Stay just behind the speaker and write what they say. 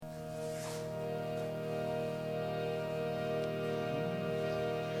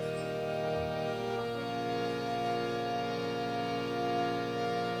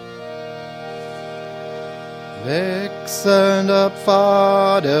Wechselnde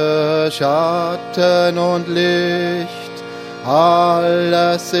Pfade, Schatten und Licht,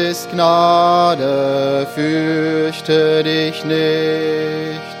 alles ist Gnade, fürchte dich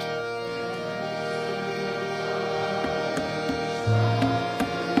nicht.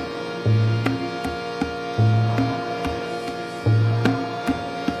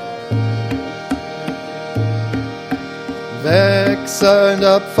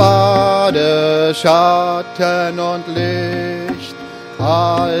 Wechselnde Pfade, Schatten und Licht,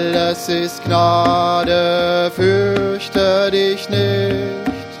 alles ist Gnade, fürchte dich nicht.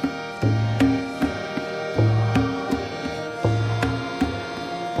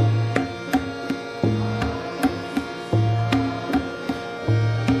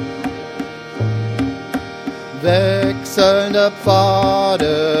 Wechselnde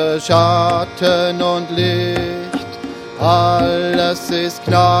Pfade, Schatten und Licht, alles ist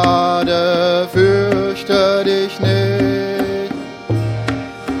Gnade, fürchte dich nicht.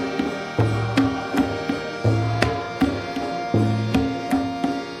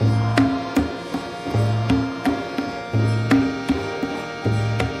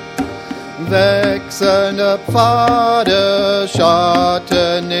 Wechselnde Pfade,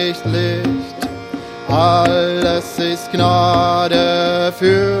 Schatten, nicht Licht, alles ist Gnade,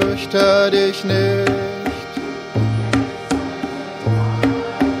 fürchte dich nicht.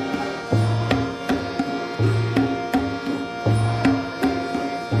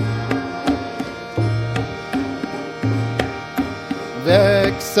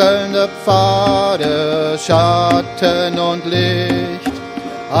 Wechselnde Pfade, Schatten und Licht,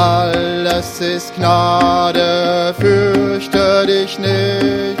 alles ist Gnade, fürchte dich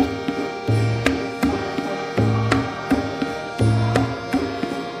nicht.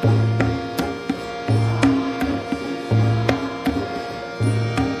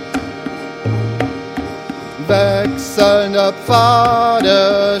 Wechselnde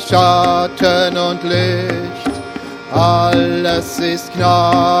Pfade, Schatten und Licht, alles ist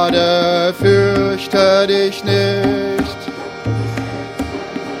Gnade, fürchte dich nicht.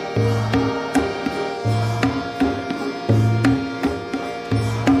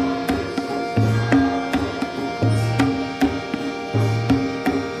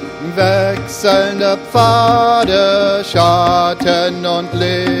 Wechselnde Pfade, Schatten und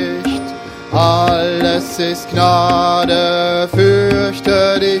Licht, alles ist Gnade,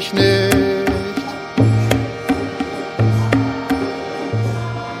 fürchte dich nicht.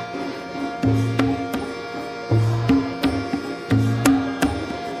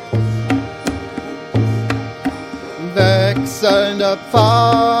 Wechselnde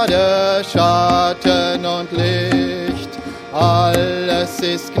Pfade, Schatten und Licht, alles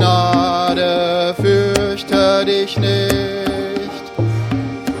ist Gnade, fürchte dich nicht.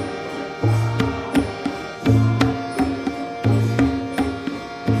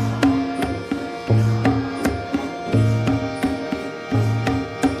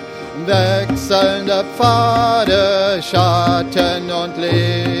 Wechselnde Pfade, Schatten und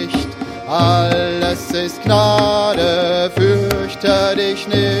Licht, alles ist Gnade, fürchte dich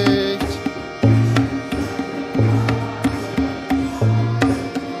nicht.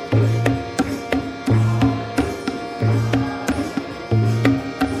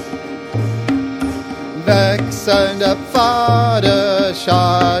 Wechselnde Pfade,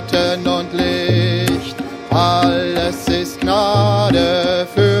 Schatten und Licht, alles ist Gnade,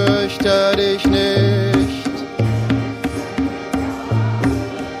 fürchte dich nicht.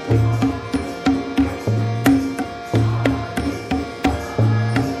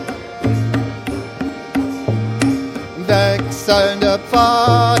 Wechselnde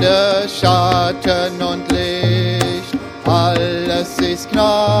Pfade, Schatten und Licht, alles ist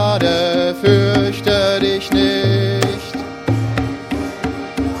Gnade, fürchte dich nicht.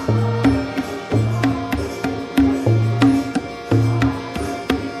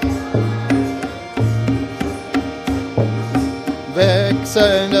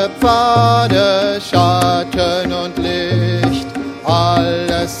 Wechselnde Pfade, Schatten und Licht,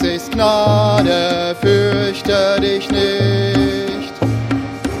 alles ist Gnade, fürchte dich nicht.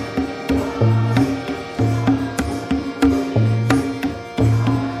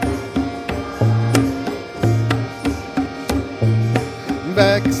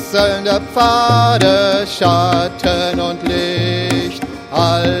 Wechselnde Pfade, Schatten und Licht,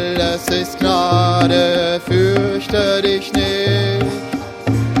 alles ist Gnade, fürchte dich nicht.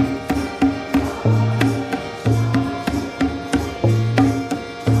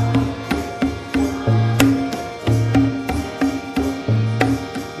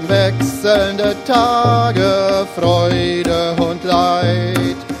 Wechselnde Tage, Freude und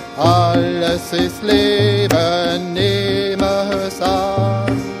Leid, alles ist Leben, nehme es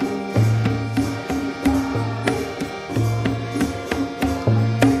an.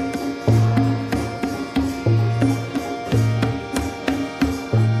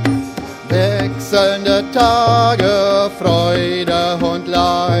 Wechselnde Tage, Freude und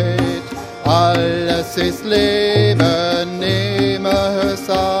Leid, alles ist Leben, nehme es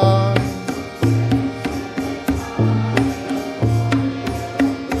an.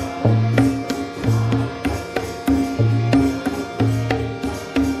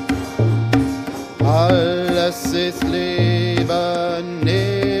 Alles ist Leben.